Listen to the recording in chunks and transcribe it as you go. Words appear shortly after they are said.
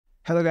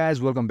Hello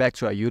guys, welcome back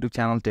to our YouTube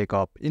channel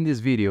TechUp. In this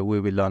video, we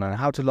will learn on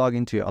how to log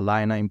into your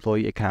Allina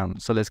Employee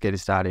Account. So let's get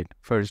started.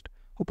 First,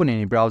 open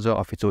any browser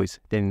of your choice.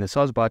 Then in the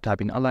search bar,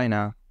 type in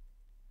Allina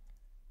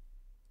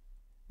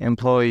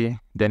Employee,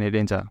 then hit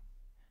enter.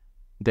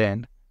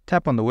 Then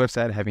tap on the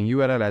website having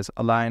URL as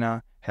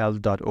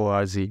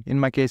allinahealth.org. In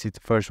my case, it's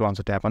the first one,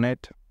 so tap on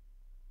it.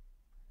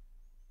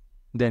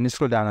 Then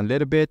scroll down a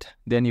little bit.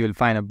 Then you will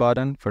find a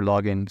button for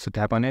login, so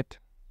tap on it.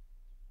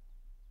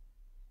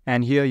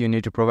 And here you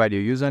need to provide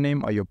your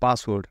username or your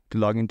password to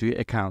log into your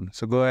account.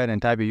 So go ahead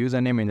and type your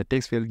username in the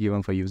text field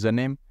given for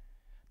username.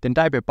 Then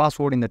type your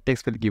password in the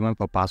text field given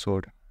for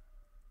password.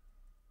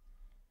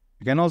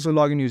 You can also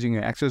log in using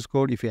your access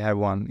code if you have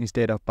one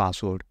instead of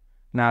password.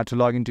 Now to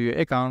log into your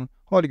account,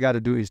 all you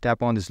gotta do is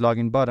tap on this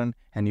login button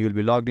and you will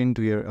be logged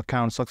into your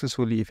account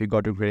successfully if you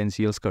got your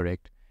credentials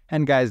correct.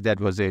 And guys,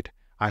 that was it.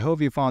 I hope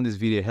you found this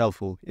video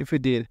helpful. If you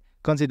did,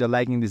 consider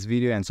liking this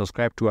video and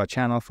subscribe to our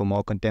channel for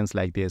more contents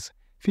like this.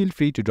 Feel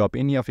free to drop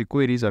any of your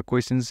queries or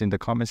questions in the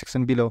comment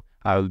section below.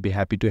 I will be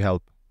happy to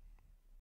help.